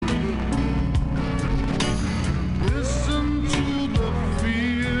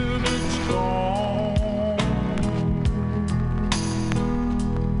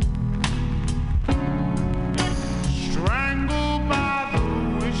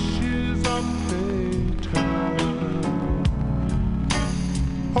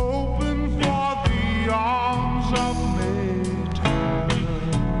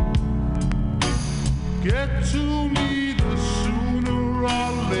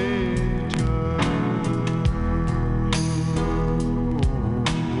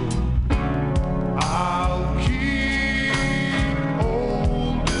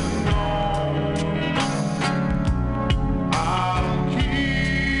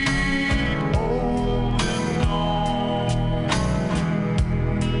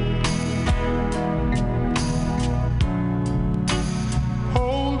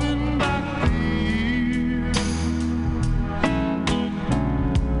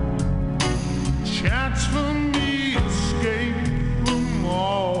chance for me to escape from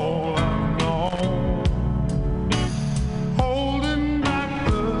all I know, holding back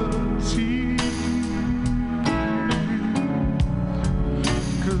the tears,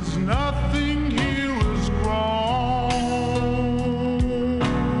 'cause nothing here was wrong.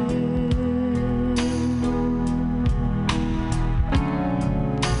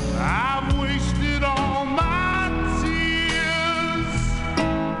 I've wasted all my tears,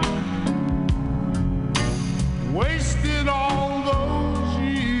 wasted all those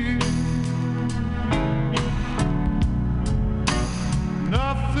years.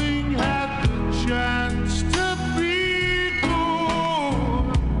 Nothing had the chance to be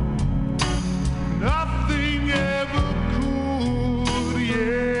good,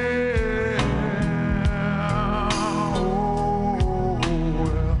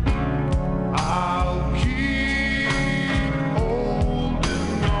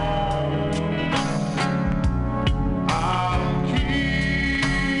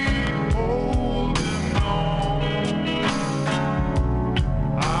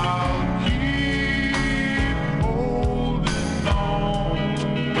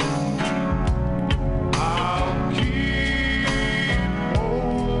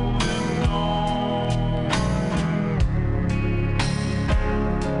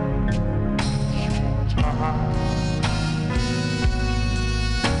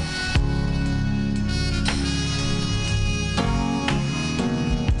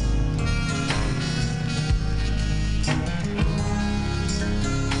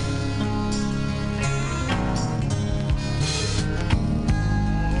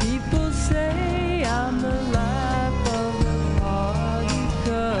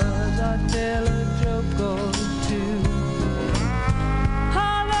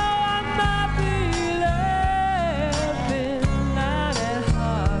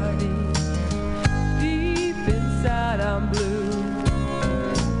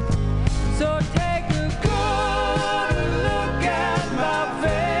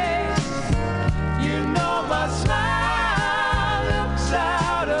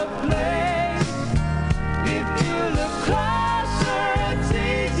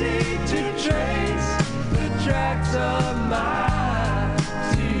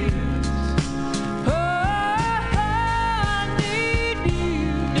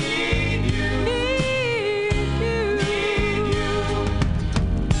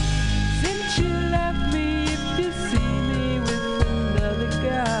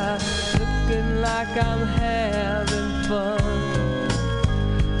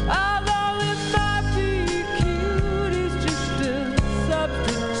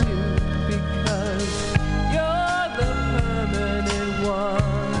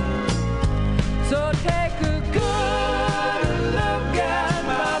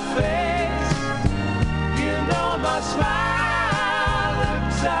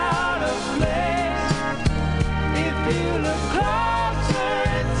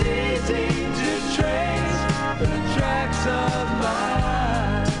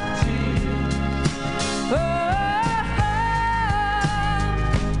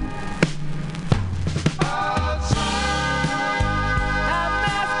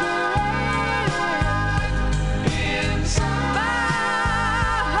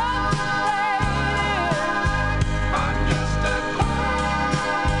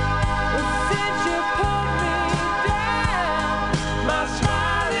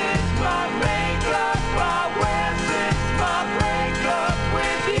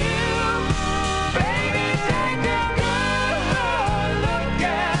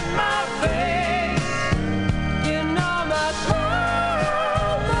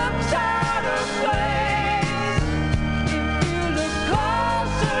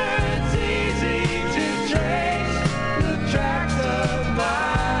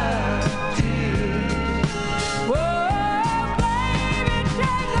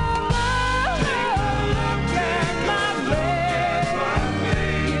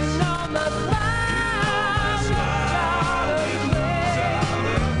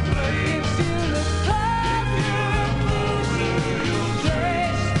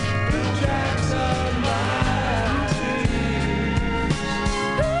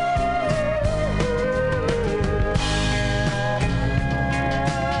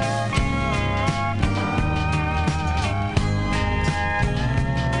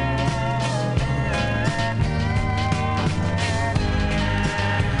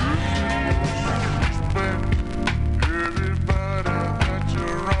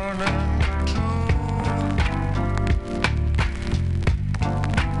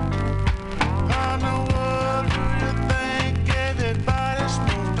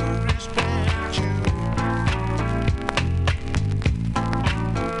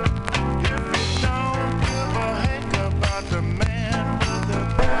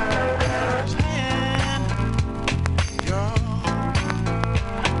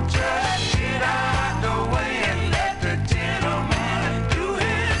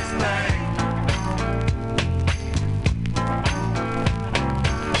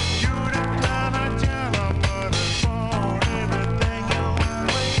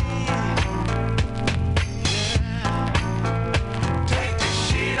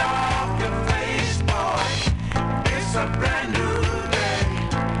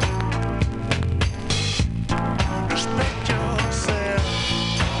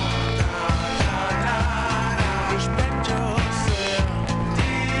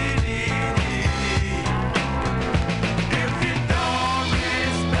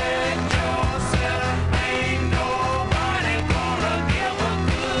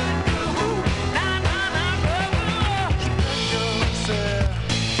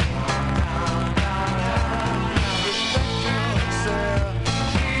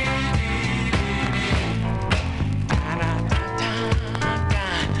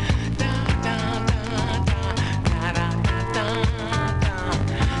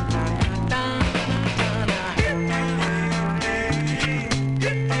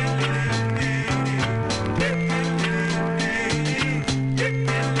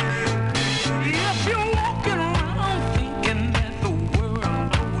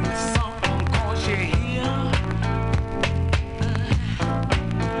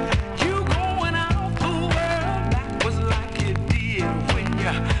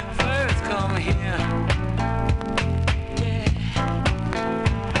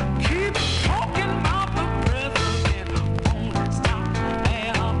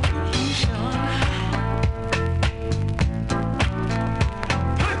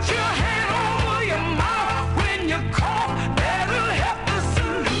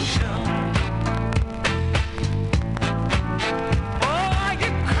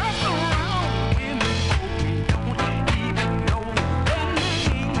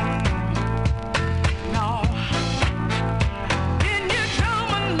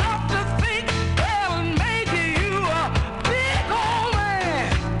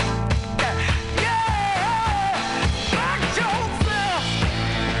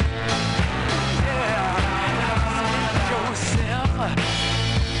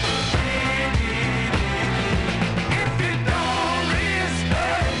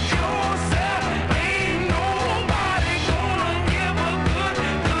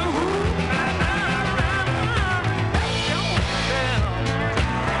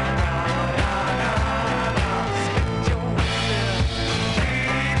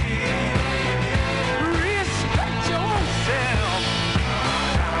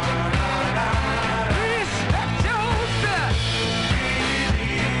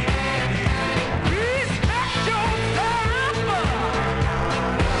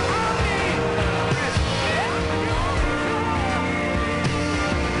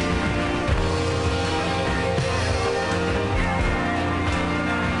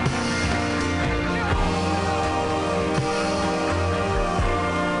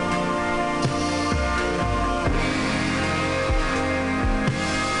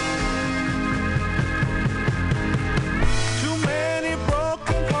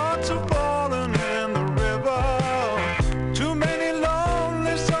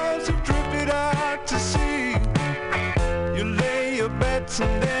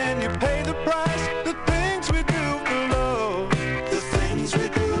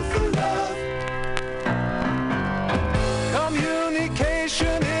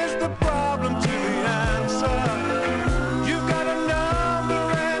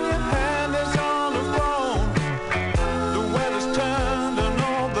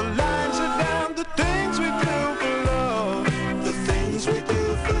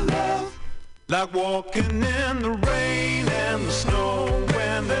 Like walking in the rain and the snow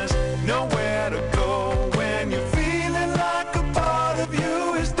when there's nowhere to go, when you're feeling like a part of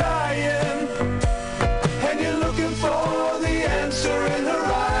you is dying and you're looking for the answer in her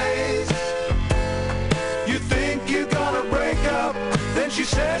eyes. You think you're gonna break up, then she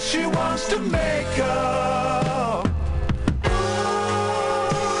says she wants to make up.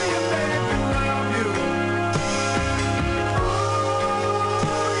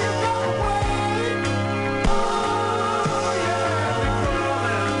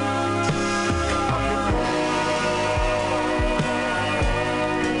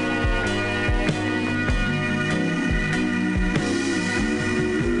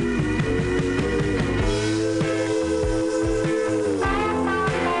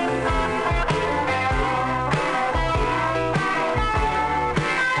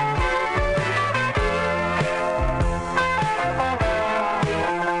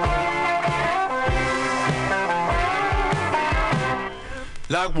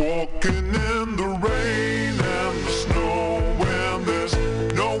 Like walking in the rain and the snow when there's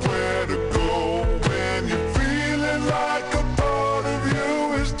nowhere to go, when you're feeling like a part of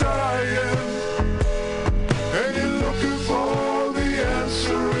you is dying and you're looking for the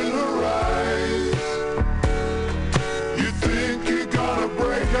answer in her eyes. You think you're gonna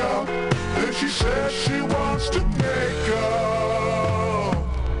break up, then she says she wants to make up.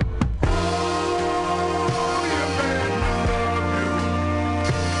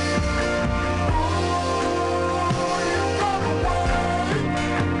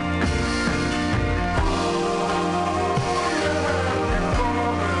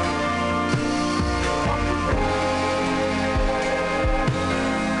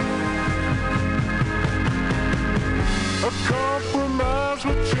 A compromise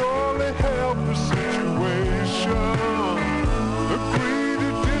would surely help the situation. Agree to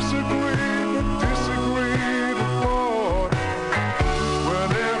disagree, but disagree to part. When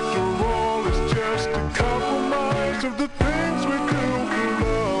after all it's just a compromise of the things we do for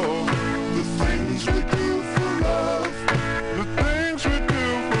love. The things we do for love. The things we do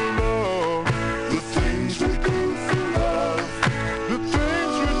for love. The things we do for love. The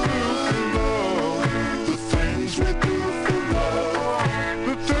things we do for love. The things we do.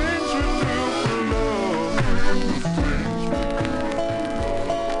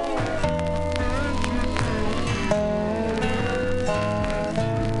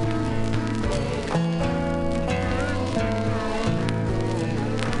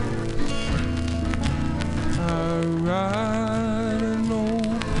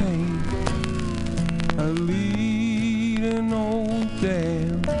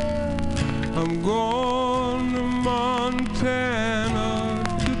 I'm going to Montana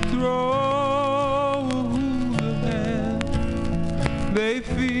to throw a hula hand. They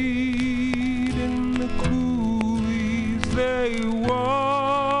feed in the coulees, they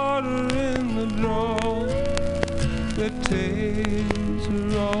water in the draw. Their tails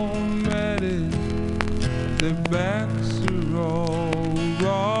are all matted, their backs are all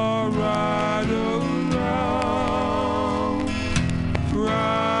raw.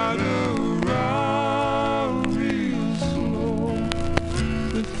 Ride around real slow.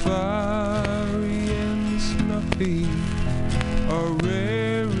 The fiery and snuffy are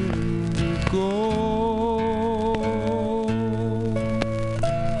raring to go.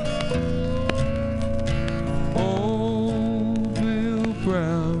 Old Bill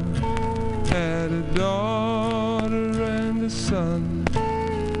Brown had a daughter and a son.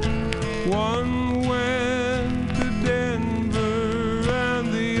 One went to Denver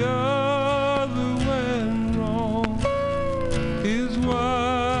and the other went wrong. His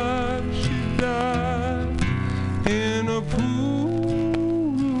wife, she died in a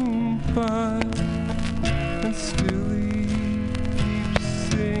pool room fire, and still he keeps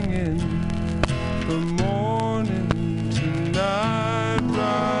singing from morning to night.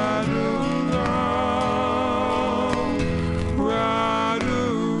 Ride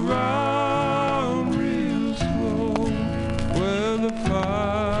around real slow, where the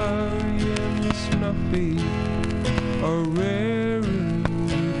fiery and the snuffy are raring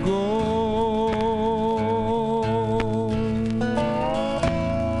to go.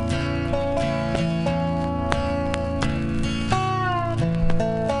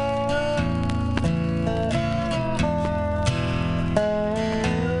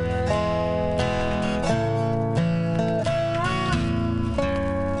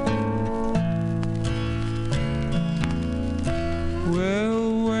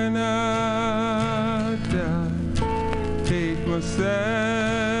 Well, when I die, take my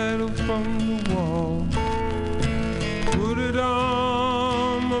saddle from the wall, put it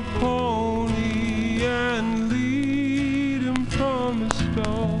on my pony and lead him from his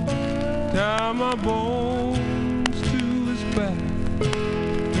stall. Tie my bones to his back,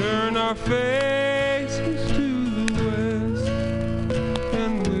 turn our faces to the west,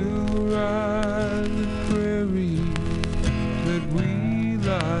 and we'll ride the prairie that we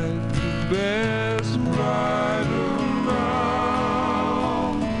like the best. Ride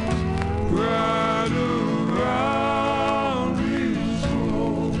around real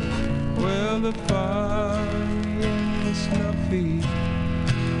slow, where the fiery and the snuffy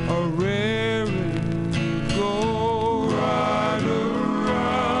are raring to go.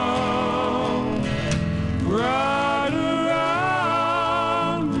 Ride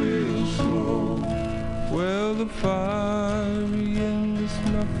around real slow, where the fiery and the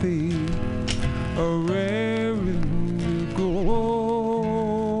snuffy are raring to go.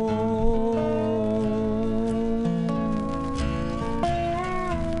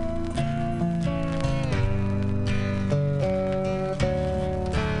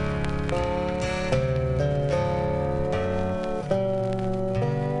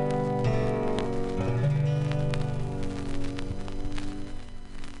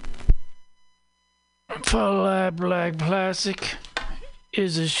 Flat Black Plastic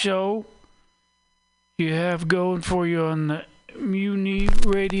is a show you have going for you on the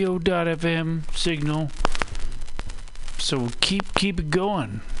MutinyRadio.fm signal. So keep it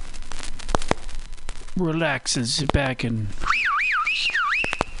going. Relax and sit back and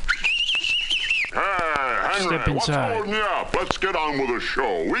Hey, step Henry, what's inside. holding you up? Let's get on with the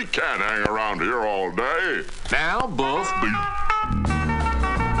show. We can't hang around here all day. Now, Buff.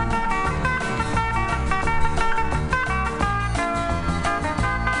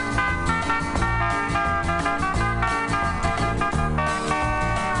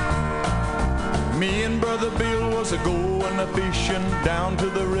 Me and Brother Bill was a-going a-fishing down to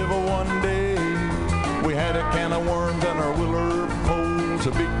the river one day. We had a can of worms and our willow poles,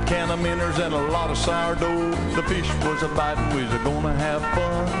 a big can of minnows and a lot of sourdough. The fish was a-biting, we was a-gonna have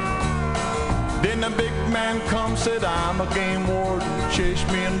fun. Then the big man come, said, I'm a game warden, chase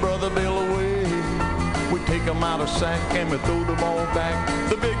me and Brother Bill away. We take 'em out of sack and we throw them all back.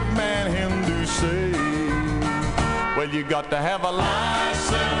 The big man, him do say, well, you got to have a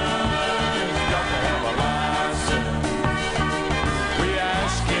license.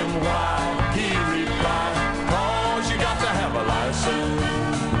 Why? He replied, 'cause you got to have a license.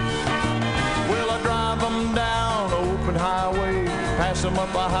 Well, I drive them down open highway, pass them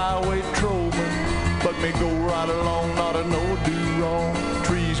up a highway trolling, but me go right along, not a no do wrong.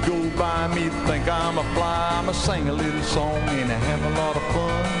 Trees go by me, think I'm a fly, I'ma sing a little song and I have a lot of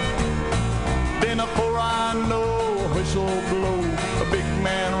fun.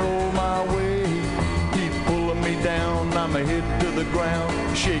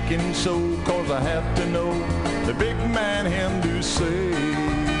 speaking so, cause I have to know the big man him do say.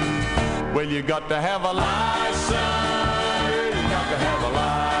 Well, you got to have a license, you got to have a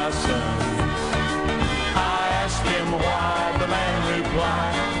license. I asked him why, the man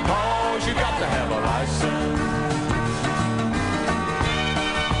replied, cause you got to have a license.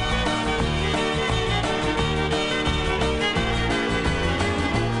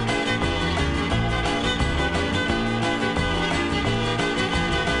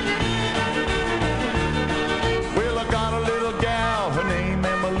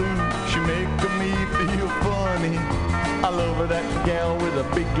 That gal with a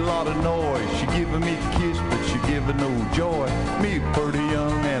big lot of noise. She giving me a kiss, but she giving no joy. Me pretty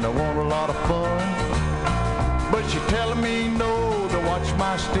young and I want a lot of fun, but she telling me no, to watch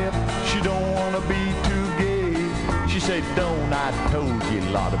my step. She don't want to be too gay. She said, don't, I told you a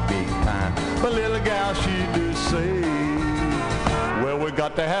lot of big time. But little gal, she do say, well, we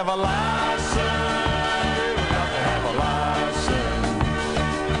got to have a license. We got to have a license.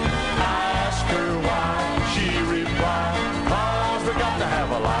 I asked her why. She replied, got to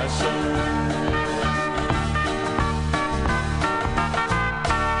have a license.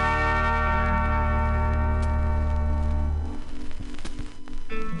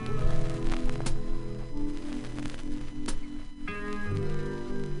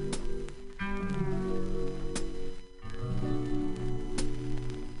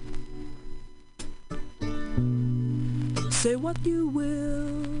 Say what you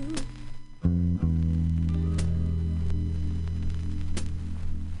will,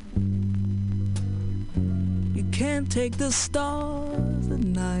 can't take the stars at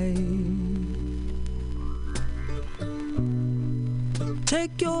night.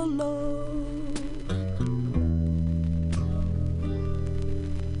 Take your love,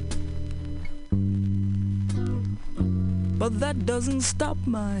 but that doesn't stop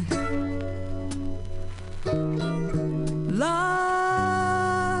my life.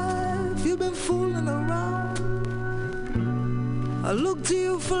 You've been fooling around. I look to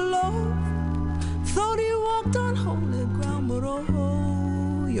you for love. Thought you walked on holy ground, but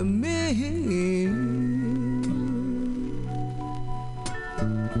oh, you mean.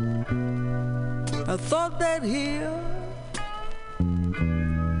 I thought that here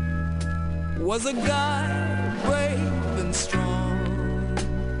was a guy brave and strong,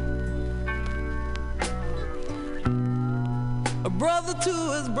 a brother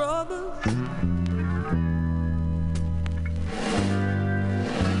to his brothers,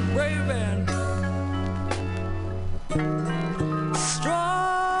 brave and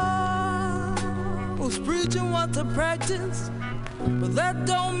strong, who's preaching what to practice, but that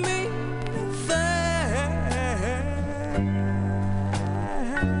don't mean a thing.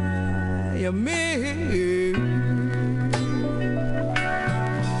 You mean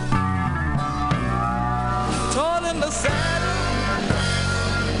tall in the saddle.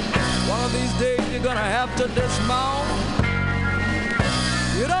 One of these days you're gonna have to dismount.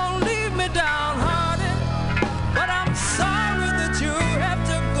 You don't leave me downhearted, but I'm sorry that you have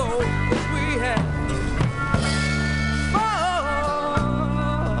to go, 'cause we had fun.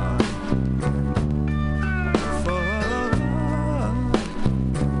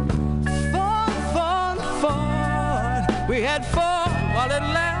 We had fun while it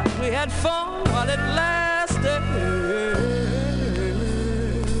lasted. We had fun while it lasted.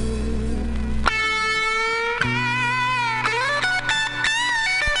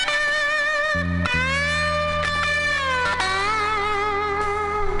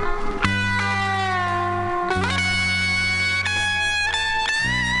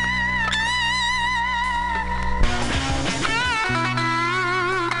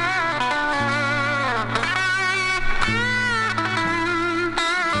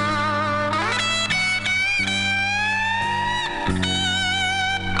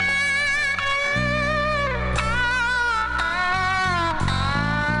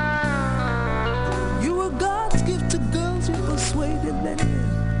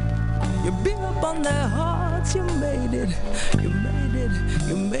 Their hearts, you made it, you made it,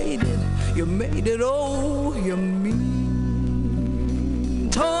 you made it, you made it, oh, you mean.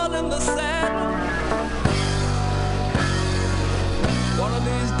 Tall in the saddle, one of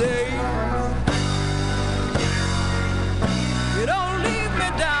these days, you don't leave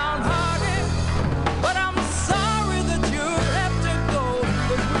me downhearted, but I'm sorry that you have to go,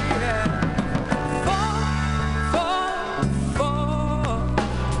 'cause we had fun.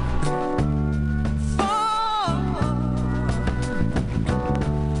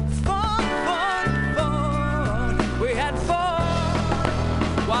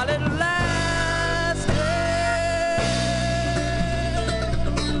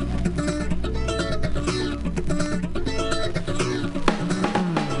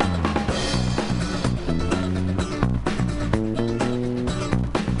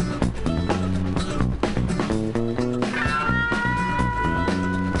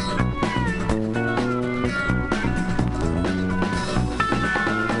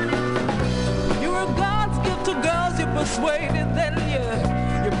 persuaded, then you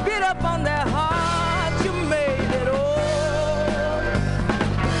beat up on their hearts, you made it all.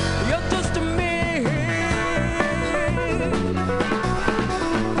 You're just a me,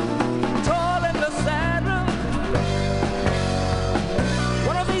 tall in the saddle.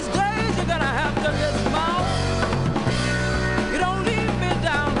 One of these days you're gonna have to dismount. You don't leave me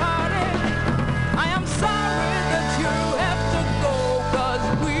downhearted. I am sorry that you have to go, 'cause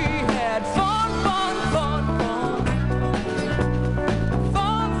we had fun, fun, fun, fun.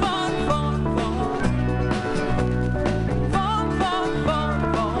 Fun, fun, fun, fun. Fun, fun, fun,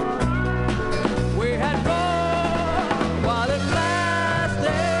 fun. We had fun while it lasted.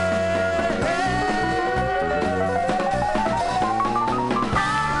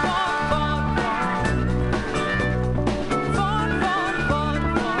 Fun, fun, fun, fun. Fun, fun, fun,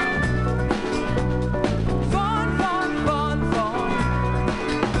 fun. Fun, fun, fun, fun.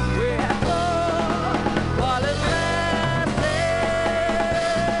 We had fun while it lasted.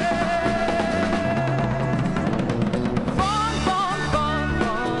 Fun, fun, fun,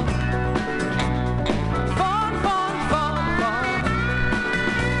 fun. Fun, fun, fun, fun.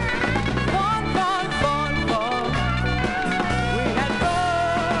 Fun, fun, fun, fun. We had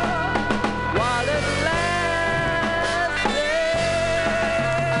fun while it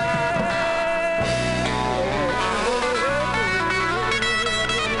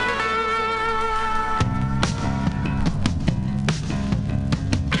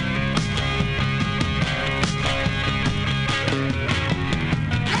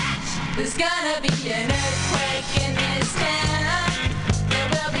There's gonna be an earthquake in this town. There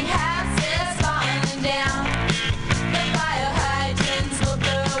will be houses falling down. The fire hydrants will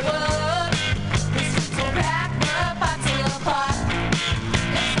blow up. The streets will crack, the pots will apart.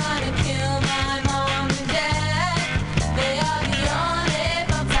 It's gonna kill my mom and dad. They are the only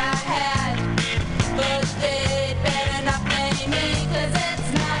folks I had. But they'd better not blame me, 'cause it's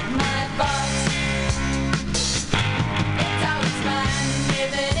not my fault. It's always fun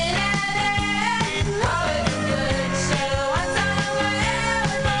living in LA. Always a good show. Once on a while,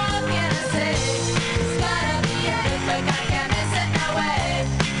 what can I say? It's gonna be an earthquake, I can't miss it, no way.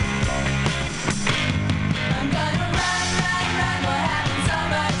 I'm gonna run, run, run. We're having so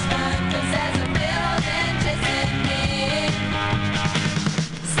much fun, 'cause there's a building chasing me.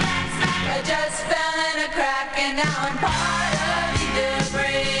 Smack, smack, I just fell in a crack, and now I'm part of the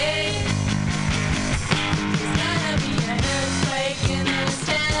debris. There's gonna be an earthquake in this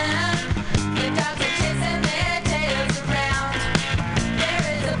town. The dogs are chasing their tails around. There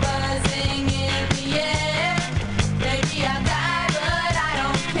is a buzzing in the air. Maybe I'll die, but I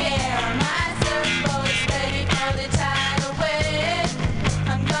don't care. My surfboard's ready for the tidal wave.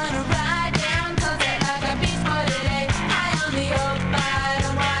 I'm gonna ride down, 'cause it like a beach boy today. High on the oak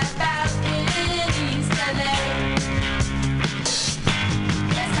bottom, white balcony in East LA.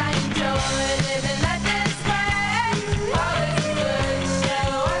 Yes, I enjoy living like this way. Always a good show.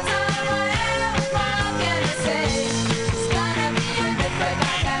 Once on a while, what can I say? It's gonna be an earthquake,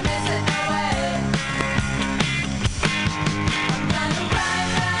 I can't miss it, no way. I'm gonna run,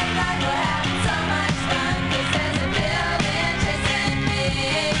 run, run. We're having so much fun, 'cause there's a building chasing me.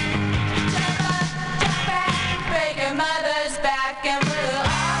 Jump up, jump back, break your mother's back, and we'll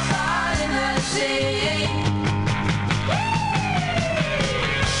all fall in the sea.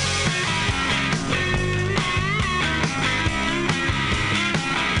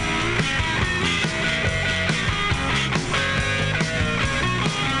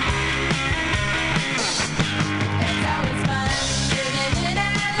 It's always fun living in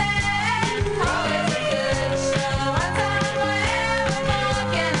LA. Always a good show. Once on a while, what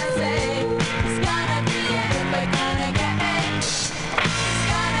can I say? It's gonna be an earthquake, gonna get me. It's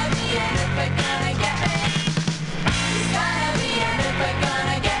gonna be an earthquake, gonna get me. It's gonna be an earthquake,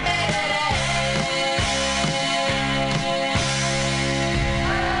 gonna get me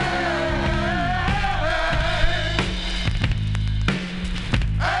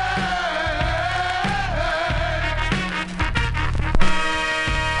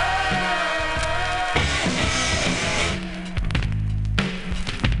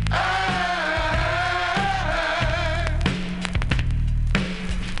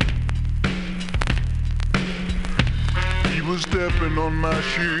People stepping on my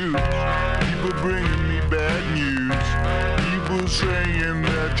shoes. People bringing me bad news. People saying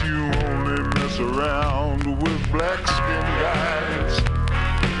that you only mess around with black-skinned guys.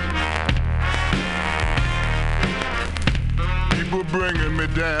 People bringing me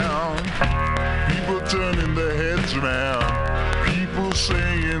down. People turning their heads around. People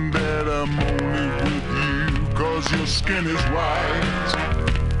saying that I'm only with you 'cause your skin is white.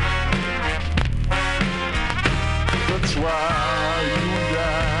 But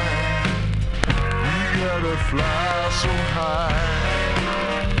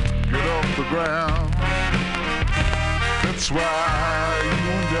ground. That's why you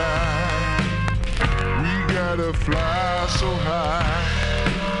and I, we gotta fly so high.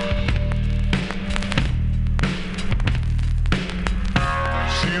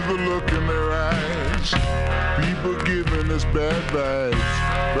 See the look in their eyes, people giving us bad vibes.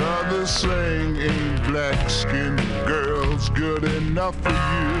 Brothers saying ain't black-skinned girls good enough for you.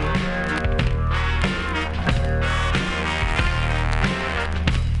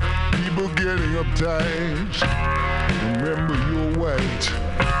 People getting uptight, remember you're white.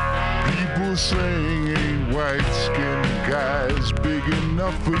 People saying ain't white-skinned guys big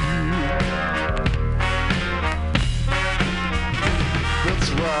enough for you. That's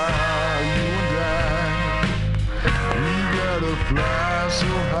why you and I, we gotta fly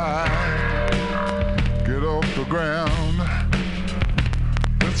so high, get off the ground.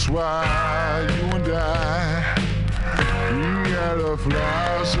 That's why you and I, we gotta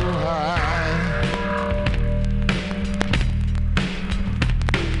fly so high.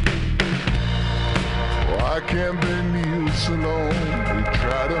 Why can't they leave us alone? They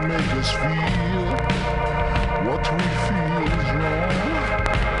try to make us feel what we feel is wrong.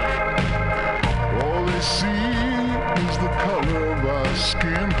 All they see is the color of our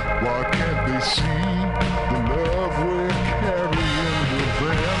skin. Why can't they see the love we're carrying with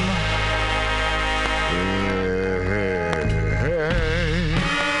them?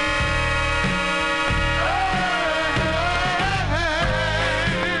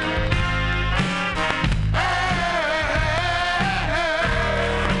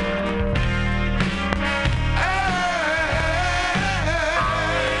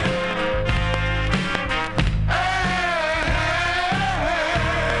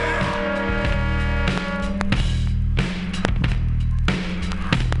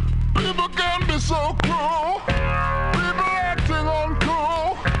 So cruel, people acting uncool,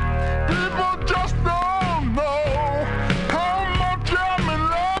 people just don't know how much I'm in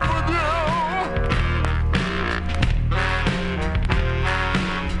love with you.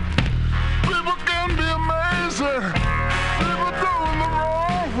 People can be amazing, people doing the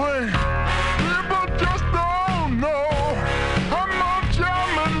wrong thing, people just don't know how much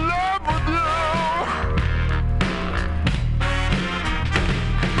I'm in love with you.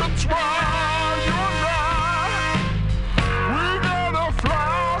 That's why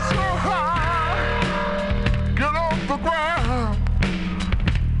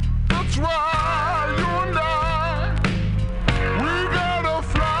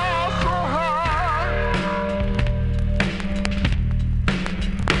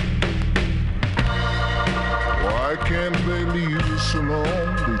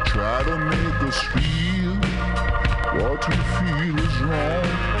alone. They try to make us feel what we feel is wrong.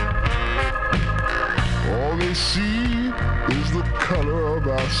 All they see is the color of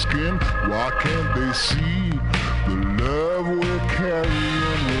our skin. Why can't they see the love we're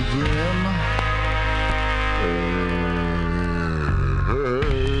carrying within?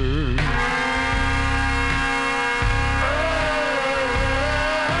 Hey.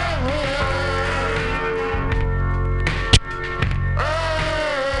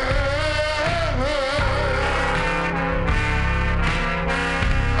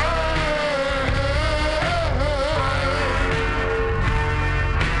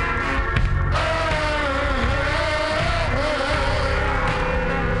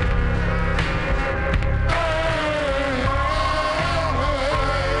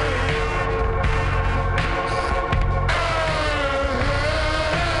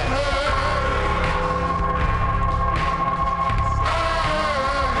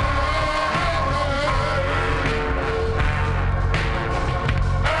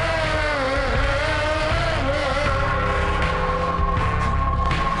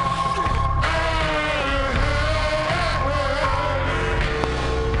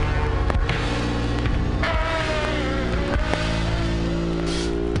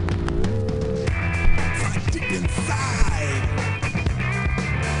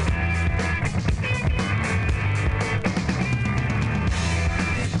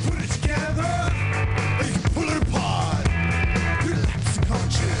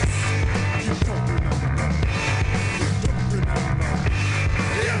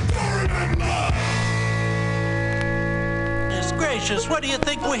 What do you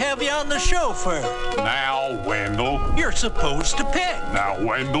think we have you on the show for? Now, Wendell. You're supposed to pick. Now,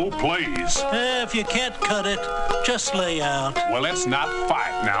 Wendell, please. If you can't cut it, just lay out. Well, let's not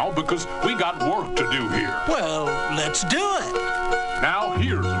fight now because we got work to do here. Well, let's do it. Now,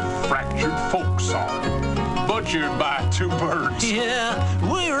 here's a fractured folk song, butchered by two birds. Yeah,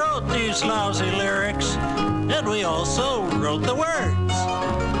 we wrote these lousy lyrics, and we also wrote the words.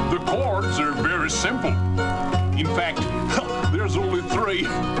 The chords are simple. In fact, there's only three.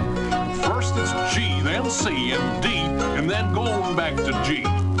 First it's G, then C, and D, and then go on back to G.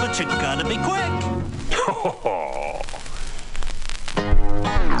 But you gotta be quick.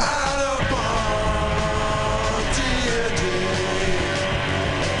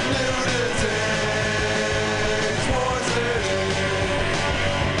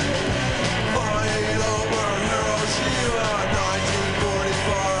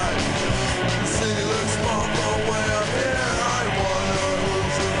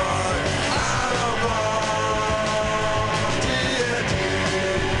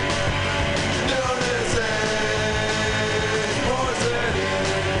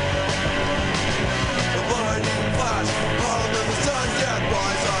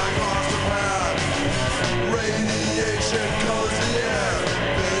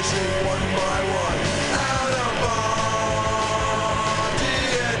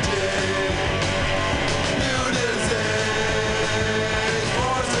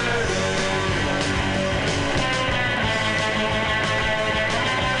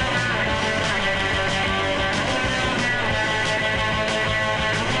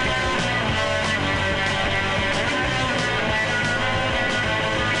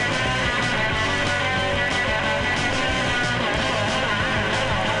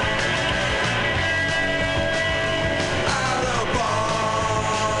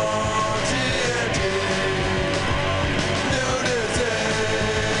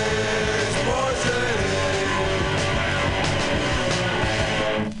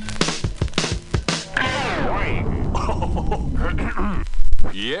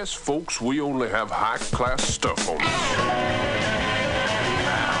 Yes, folks, we only have high-class stuff on this.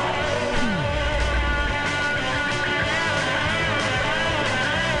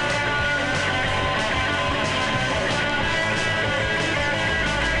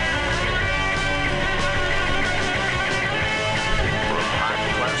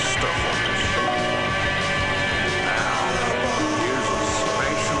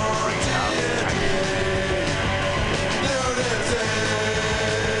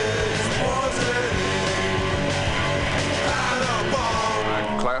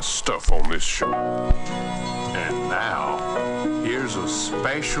 Stuff on this show. And now, here's a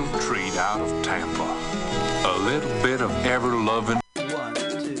special treat out of Tampa. A little bit of ever-loving.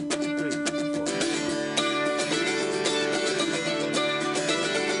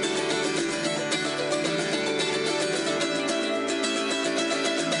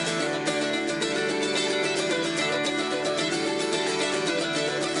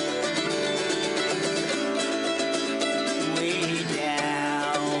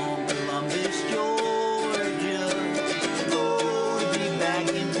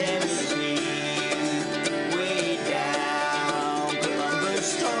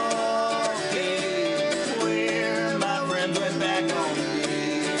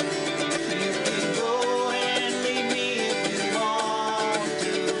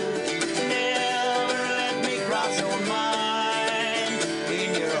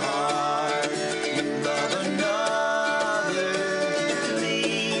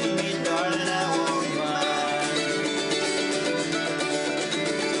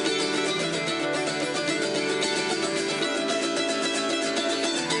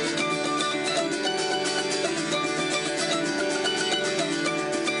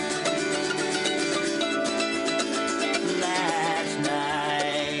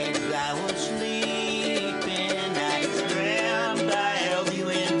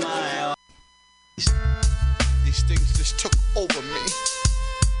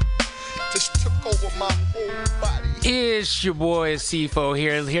 It's your boy CFO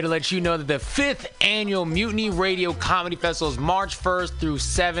here to let you know that the 5th annual Mutiny Radio Comedy Festival is March 1st through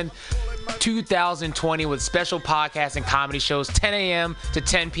 7th, 2020, with special podcasts and comedy shows 10 a.m. to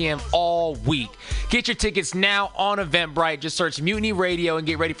 10 p.m. all week. Get your tickets now on Eventbrite. Just search Mutiny Radio and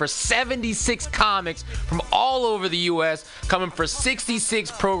get ready for 76 comics from all over the U.S. coming for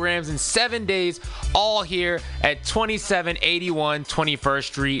 66 programs in 7 days, all here at 2781 21st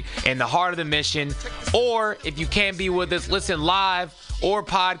Street in the heart of the Mission. Or if you can't be with us, listen live or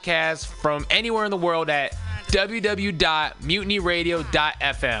podcast from anywhere in the world at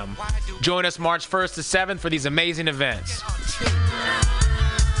www.mutinyradio.fm. Join us March 1st to 7th for these amazing events.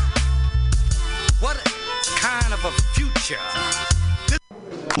 What kind of a future?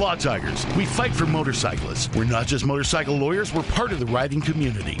 Law Tigers. We fight for motorcyclists. We're not just motorcycle lawyers, we're part of the riding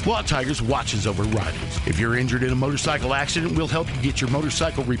community. Law Tigers watches over riders. If you're injured in a motorcycle accident, we'll help you get your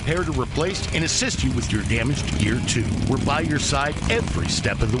motorcycle repaired or replaced and assist you with your damaged gear too. We're by your side every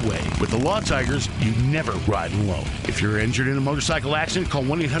step of the way. With the Law Tigers, you never ride alone. If you're injured in a motorcycle accident, call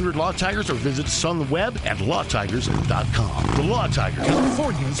 1-800-LAW-TIGERS or visit us on the web at lawtigers.com. The Law Tigers,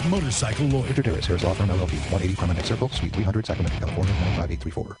 California's motorcycle lawyer. Victor Terrace, Harris Law Firm, LLP, 180 Promenade Circle, Suite 300, Sacramento, California,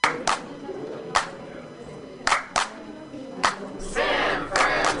 95834. San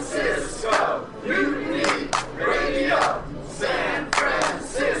Francisco Mutiny Radio. San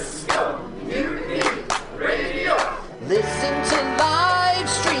Francisco Mutiny Radio. Listen to live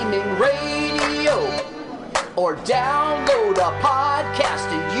streaming radio or download a podcast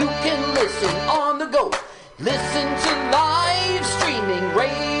and you can listen on the go. Listen to live streaming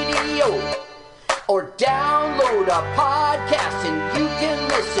radio or download a podcast and you can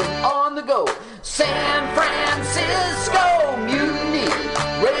listen on the go. San Francisco Mutiny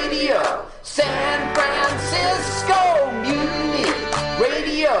Radio. San Francisco Mutiny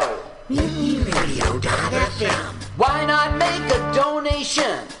Radio. MutinyRadio.fm. Why not make a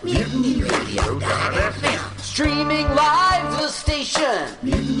donation? MutinyRadio.fm. Streaming live the station.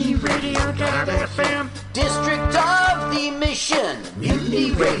 MutinyRadio.fm. District of the Mission.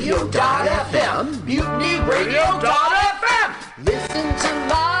 MutinyRadio.fm. MutinyRadio.fm. Listen to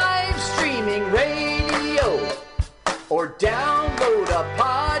live streaming radio or download a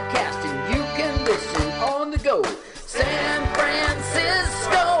podcast and you can listen on the go. San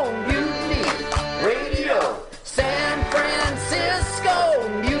Francisco Mutiny Radio. San Francisco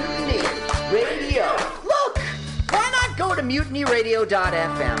Mutiny Radio. Look, why not go to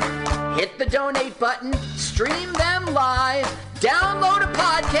MutinyRadio.fm? Hit the donate button, stream them live, download a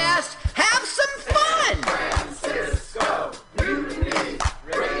podcast, have some fun! Francisco Mutiny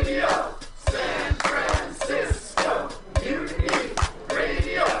Radio. San Francisco Mutiny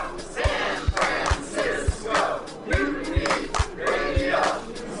Radio. San Francisco Mutiny Radio.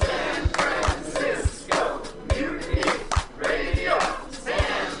 San Francisco Mutiny Radio.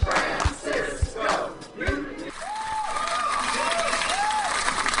 San Francisco Mutiny.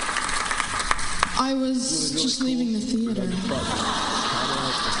 I was just leaving the theater.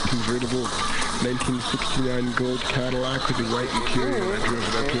 Convertible 1969 gold Cadillac with the white interior. I drove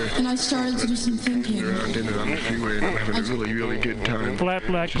it up here. And I started to do some thinking. Around in it on the freeway, and I'm having a really, really good time. Flat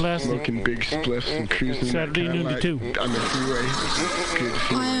black classic. Smoking big spliffs and cruising Saturday noon to 2 on the freeway. Good to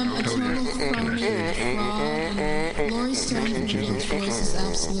see I am a total phony, fraud, and Laurie Stone's voice is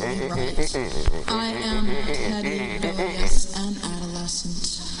absolutely right. I am Teddy, rebellious, and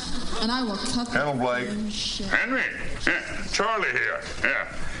adolescent. And I will cut the Hello, Blake. Henry, yeah, Charlie here. Yeah,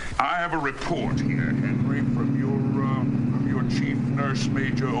 I have a report here, Henry, from your chief nurse,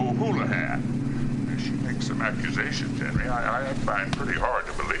 Major O'Houlihan. She makes some accusations, Henry. I find pretty hard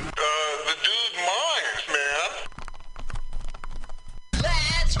to believe. The dude minds, man.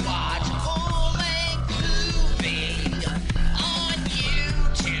 Let's watch a full-length movie on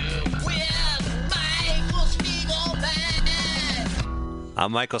YouTube with Michael Spiegelman.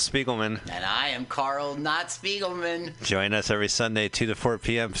 I'm Michael Spiegelman. And I am Carl Not Spiegelman. Join us every Sunday, 2 to 4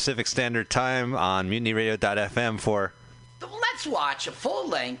 p.m. Pacific Standard Time on MutinyRadio.fm for Let's watch a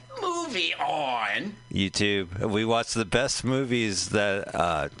full-length movie on YouTube. We watch the best movies that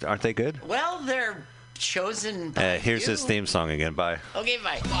aren't they good? Well, they're chosen by Here's his theme song again. Bye. Okay,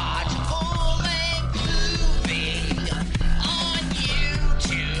 bye. Watch a full-length movie on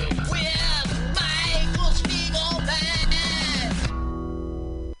YouTube with Michael Spiegelman.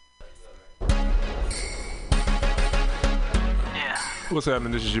 What's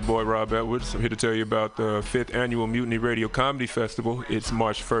happening? This is your boy Rob Edwards. I'm here to tell you about the 5th Annual Mutiny Radio Comedy Festival. It's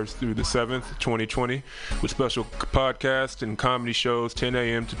March 1st through the 7th, 2020, with special podcasts and comedy shows 10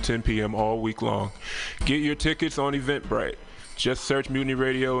 a.m. to 10 p.m. all week long. Get your tickets on Eventbrite. Just search Mutiny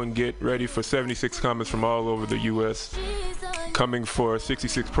Radio and get ready for 76 comics from all over the U.S. coming for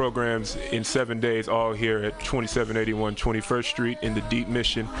 66 programs in 7 days, all here at 2781 21st Street in the Deep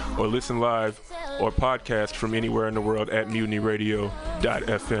Mission, or listen live or podcast from anywhere in the world at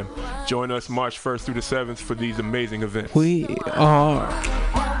MutinyRadio.fm. Join us March 1st through the 7th for these amazing events. We are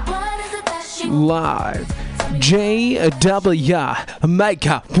live. JW Make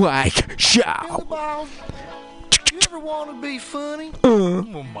a Wake Show. You ever want to be funny? Yeah.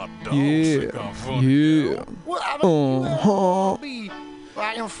 Well, I mean, you ever want to be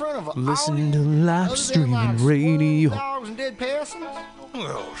right in front of a Listen to live streaming radio. dogs and dead persons?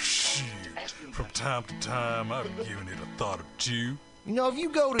 Oh, shit. From time to time, I've given it a thought or two. You know, if you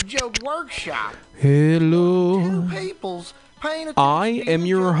go to Joe's workshop, Hello. two peoples I am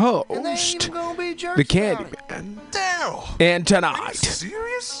your host, the Candyman. Daryl! And Are you tonight,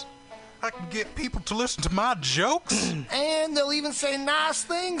 serious? I can get people to listen to my jokes? And they'll even say nice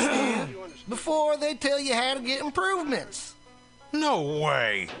things, man, before they tell you how to get improvements. No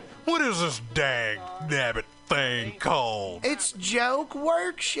way. What is this dag-nabbit thing called? It's Joke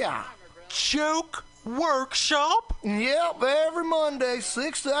Workshop. Joke Workshop? Yep, every Monday,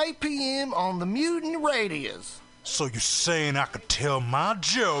 6 to 8 p.m. on the Mutiny Radios. So you're saying I could tell my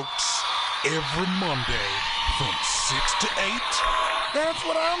jokes every Monday from 6 to 8? That's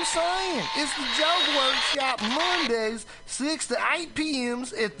what I'm saying. It's the Joke Workshop Mondays, 6 to 8 p.m.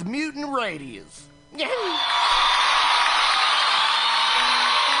 at the Mutiny Radios. Yahoo!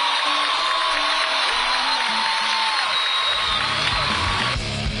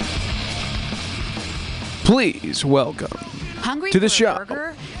 please welcome Hungry to the for show. a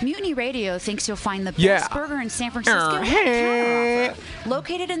burger? Mutiny Radio thinks you'll find the best Yeah. burger in San Francisco at Counteroffer,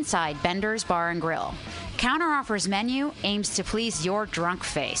 located inside Bender's Bar and Grill. Counteroffer's menu aims to please your drunk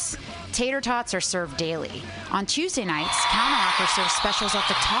face. Tater tots are served daily. On Tuesday nights, Counteroffer serves specials off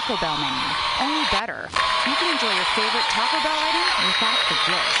the Taco Bell menu, only better. You can enjoy your favorite Taco Bell item without the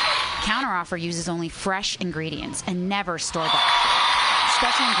guilt. Counteroffer uses only fresh ingredients and never store-bought.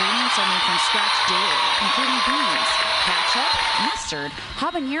 Special ingredients are made from scratch daily, including beans, ketchup, mustard,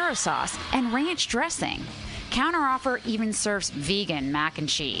 habanero sauce, and ranch dressing. Counteroffer even serves vegan mac and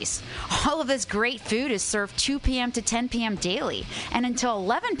cheese. All of this great food is served 2 p.m. to 10 p.m. daily and until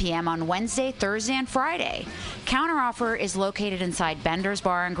 11 p.m. on Wednesday, Thursday, and Friday. Counteroffer is located inside Bender's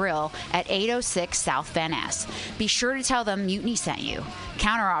Bar and Grill at 806 South Van Ness. Be sure to tell them Mutiny sent you.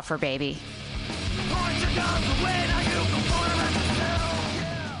 Counteroffer, baby.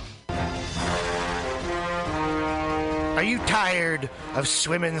 Are you tired of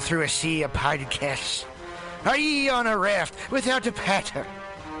swimming through a sea of podcasts? Are ye on a raft without a paddle?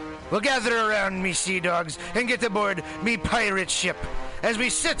 Well, gather around me, sea dogs, and get aboard me pirate ship as we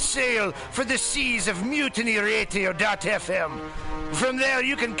set sail for the seas of MutinyRadio.fm. From there,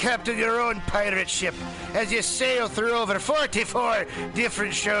 you can captain your own pirate ship as you sail through over 44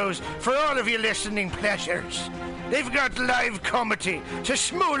 different shows for all of your listening pleasures. They've got live comedy to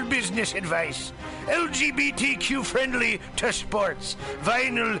small business advice, LGBTQ friendly to sports,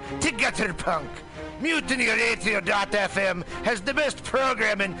 vinyl to gutter punk. MutinyRadio.fm has the best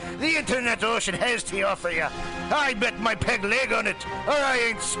programming the internet ocean has to offer you. I bet my peg leg on it, or I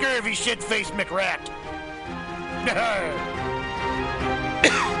ain't scurvy shit-faced McRat.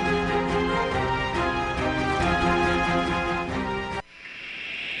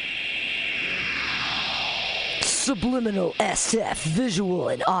 Subliminal SF visual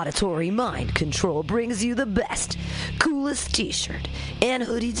and auditory mind control brings you the best, coolest t-shirt and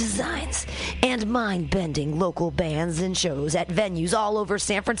hoodie designs and mind-bending local bands and shows at venues all over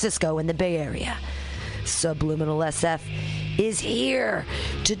San Francisco and the Bay Area. Subliminal SF is here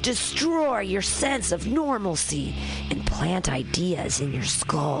to destroy your sense of normalcy and plant ideas in your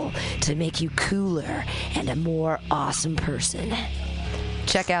skull to make you cooler and a more awesome person.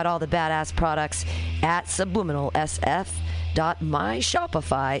 Check out all the badass products at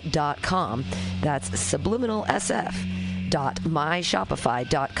subliminalsf.myshopify.com. That's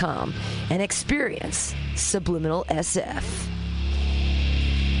subliminalsf.myshopify.com and experience Subliminal SF.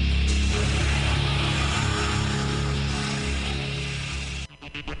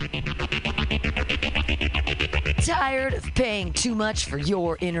 Tired of paying too much for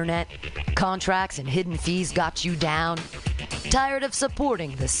your internet? Contracts and hidden fees got you down? Tired of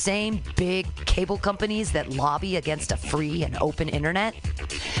supporting the same big cable companies that lobby against a free and open internet?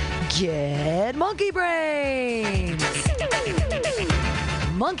 Get Monkey Brains!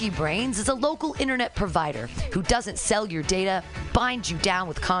 Monkey Brains is a local internet provider who doesn't sell your data, bind you down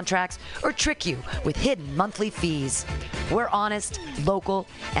with contracts, or trick you with hidden monthly fees. We're honest, local,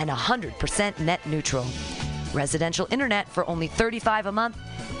 and 100% net neutral. Residential internet for only $35 a month.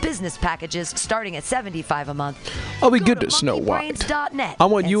 Business packages starting at $75 a month. I'll be good to Snow White. I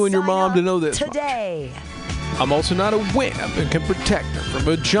want you and your mom to know this today. Much. I'm also not a wimp and can protect her from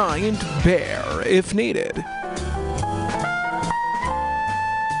a giant bear if needed.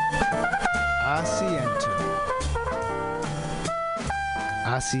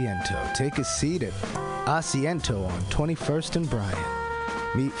 Asiento. Take a seat at Asiento on 21st and Bryant.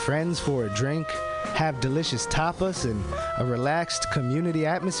 Meet friends for a drink, have delicious tapas, and a relaxed community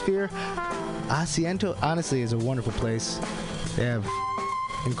atmosphere. Asiento, honestly, is a wonderful place. They have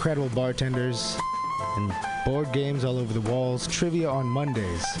incredible bartenders and board games all over the walls, trivia on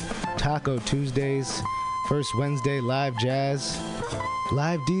Mondays, Taco Tuesdays, First Wednesday live jazz,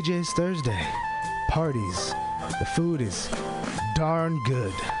 live DJs Thursday, parties The food is darn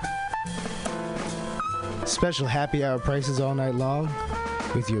good. Special happy hour prices all night long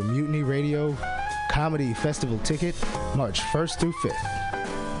with your Mutiny Radio Comedy Festival ticket, March 1st through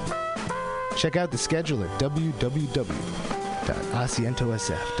 5th. Check out the schedule at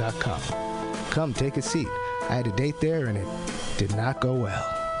www.asientosf.com. Come take a seat. I had a date there and it did not go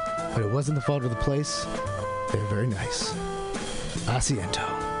well. But it wasn't the fault of the place. They're very nice. Asiento.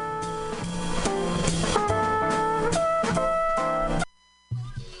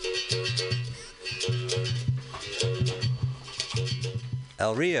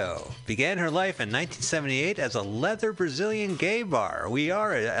 El Rio began her life in 1978 as a leather Brazilian gay bar. We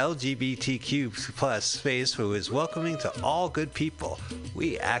are an LGBTQ plus space who is welcoming to all good people.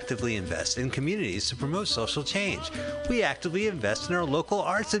 We actively invest in communities to promote social change. We actively invest in our local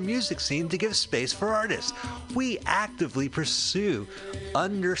arts and music scene to give space for artists. We actively pursue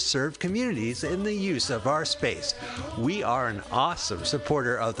underserved communities in the use of our space. We are an awesome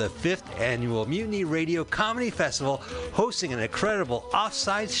supporter of the 5th annual Mutiny Radio Comedy Festival, hosting an incredible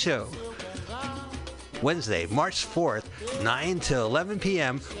offsite show Wednesday, March 4th, 9 to 11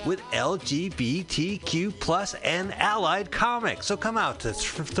 p.m. with LGBTQ plus and allied comics. So come out to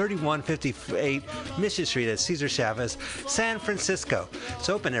 3158 Mission Street at Cesar Chavez, San Francisco. It's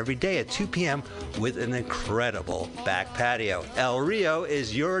open every day at 2 p.m. with an incredible back patio. El Rio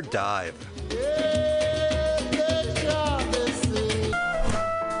is your dive.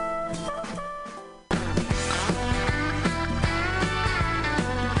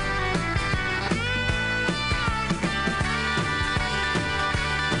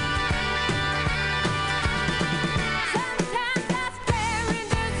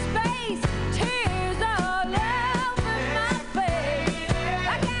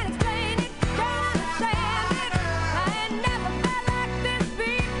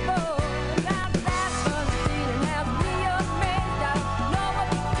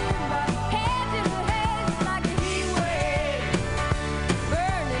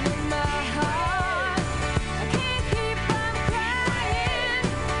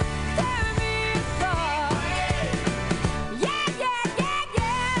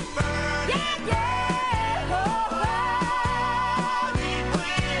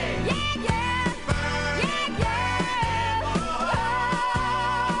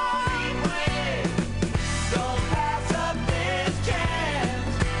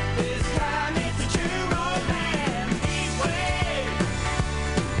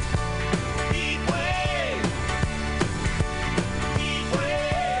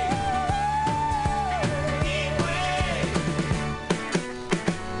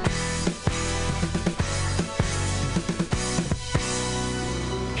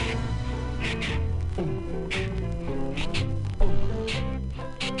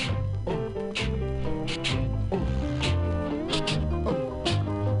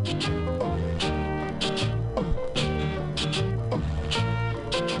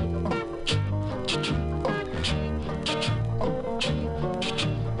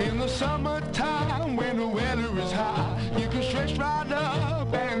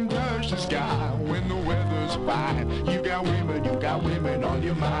 Women on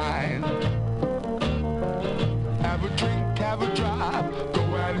your mind. Have a drink, have a drive, go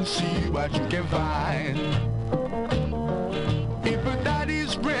out and see what you can find. If a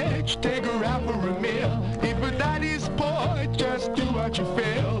daddy's rich, take her out for a meal. If a daddy's poor, just do what you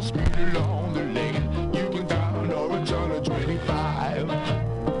feel. Speed along the lane, you can down or a ton of 25.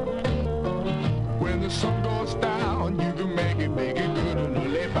 When the sun goes down, you can make it good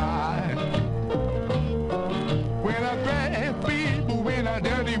and live by. When I grab people, when I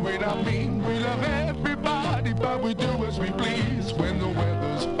dirty, when I mean, we love everybody, but we do as we please. When the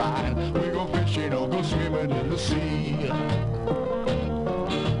weather's fine, we go fishing or go swimming in the sea.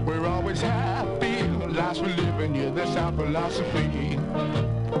 We're always happy, lives we're living, yeah, that's our philosophy.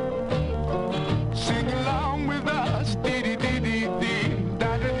 Sing along with us, dee-dee-dee-dee-dee,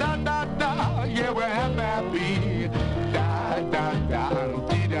 da-da-da-da-da, yeah, we're happy, da-da-da,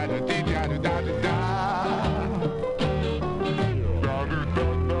 dee-da-da-dee-da-da-da-da.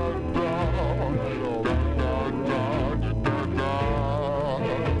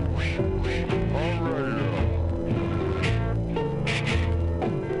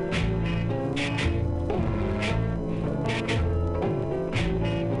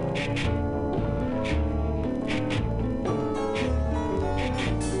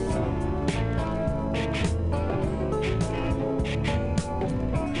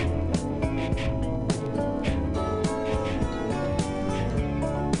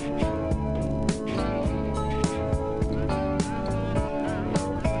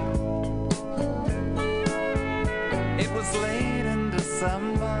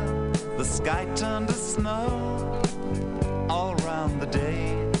 turned to snow. All around the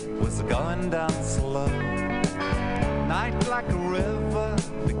day was going down slow. Night like a river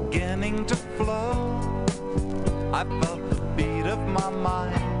beginning to flow. I felt the beat of my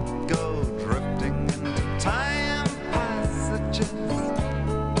mind go drifting into time passages.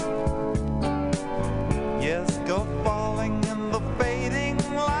 Yes, go falling in the fading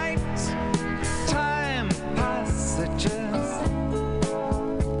light. Time passages.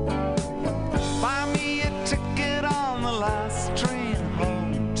 Buy me a ticket on the last train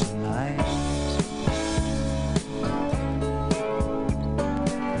home tonight.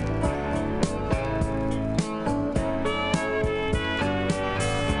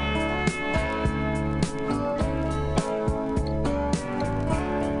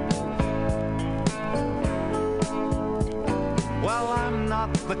 Well, I'm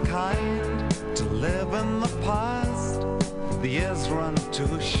not the kind to live in the past. The years run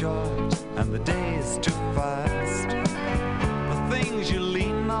too short and the days too fast. The things you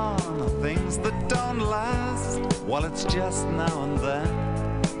lean on are things that don't last. Well, it's just now and then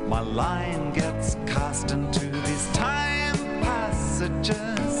my line gets cast into these time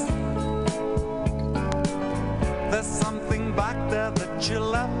passages. There's something back there that you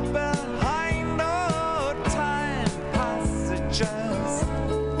left behind. Oh, time passages.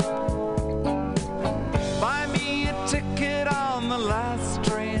 Buy me a ticket on the last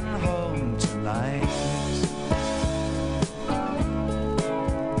train home tonight.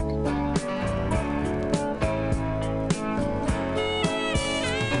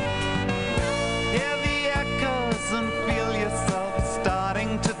 Hear the echoes and feel yourself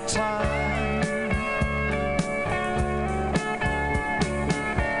starting to turn.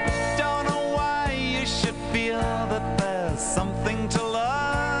 Don't know why you should feel that there's something to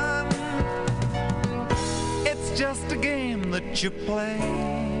learn. It's just a game that you play.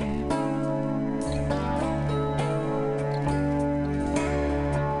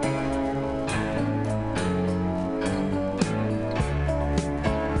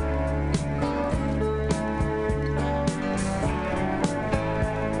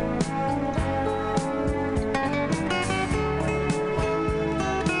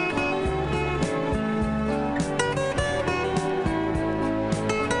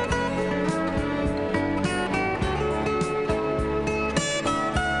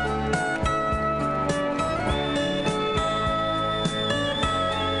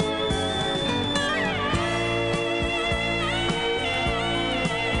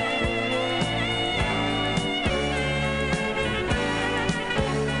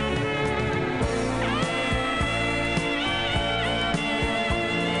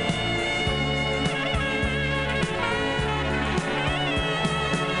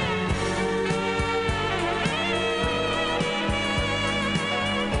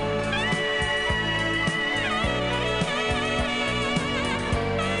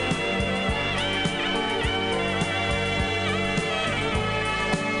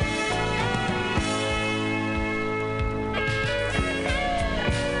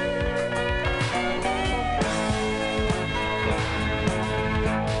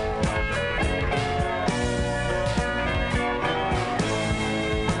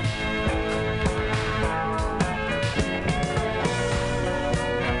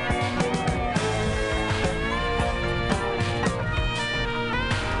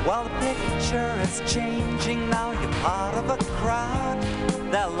 Well, the picture is changing now. You're part of a crowd.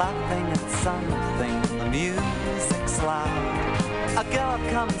 They're laughing at something. The music's loud. A girl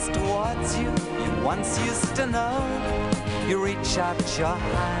comes towards you. You once used to know. You reach out your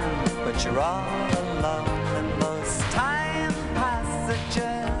hand, but you're all alone in those time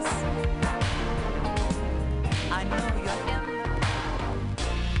passages. I know you're in.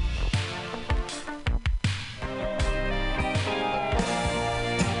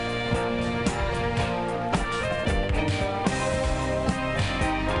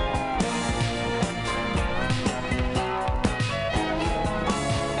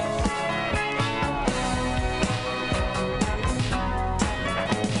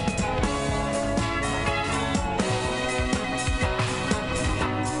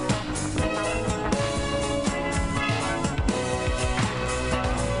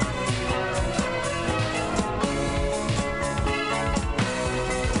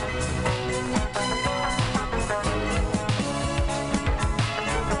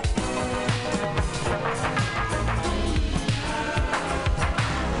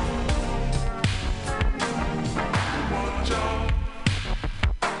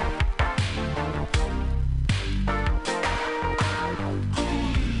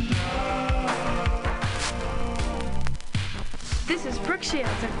 Brooke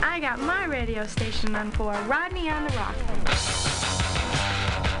Shields, and I got my radio station on for Rodney on the Rock.